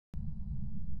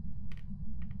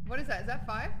What is that? Is that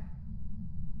 5?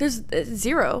 There's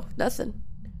 0. Nothing.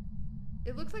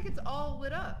 It looks like it's all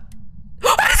lit up.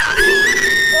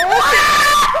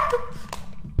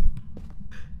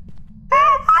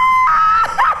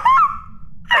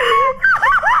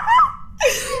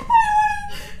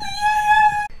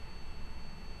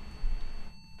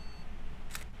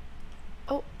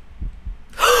 Oh.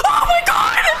 Oh my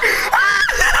god!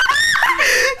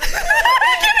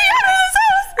 Get me out of this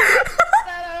house!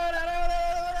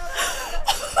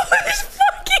 Holy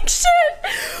fucking shit!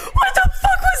 What the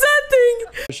fuck was that thing?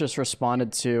 I just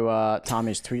responded to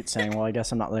Tommy's tweet saying, well, I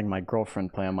guess I'm not letting my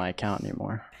girlfriend play on my account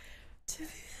anymore.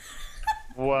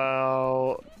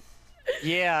 Well,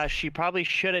 yeah, she probably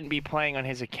shouldn't be playing on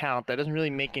his account. That doesn't really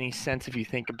make any sense if you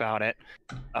think about it.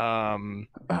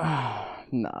 Nah.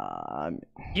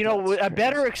 You know, that's a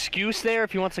better crazy. excuse there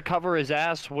if he wants to cover his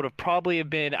ass would have probably have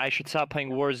been, I should stop playing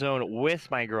Warzone with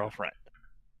my girlfriend.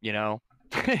 You know?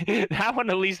 That one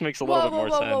at least makes a little bit more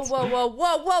sense. Whoa,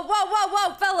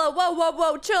 fella,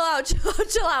 whoa, chill out,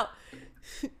 chill out.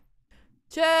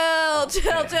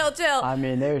 Chill. I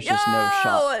mean, there's just no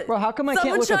shot. Bro, how come I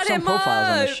can't look up some profiles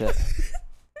on this shit?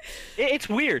 It's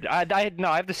weird. I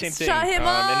have the same thing. Shut him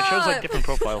and it shows like up. different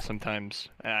profiles sometimes.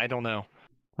 I don't know.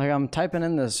 Like, I'm typing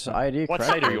in this ID What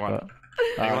correctly, site are you on?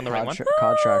 Are you on the right one?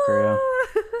 COD Tracker,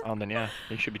 yeah. Oh, then yeah,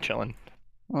 you should be chilling.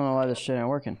 I don't know why this shit ain't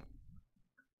working.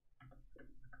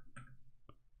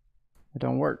 It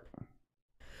don't work.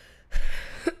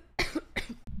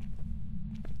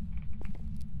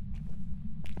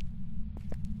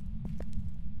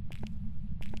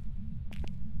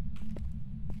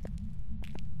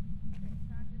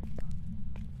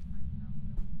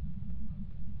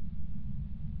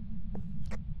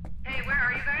 Hey, where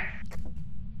are you guys?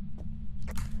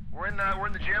 We're in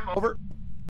the gym. Over.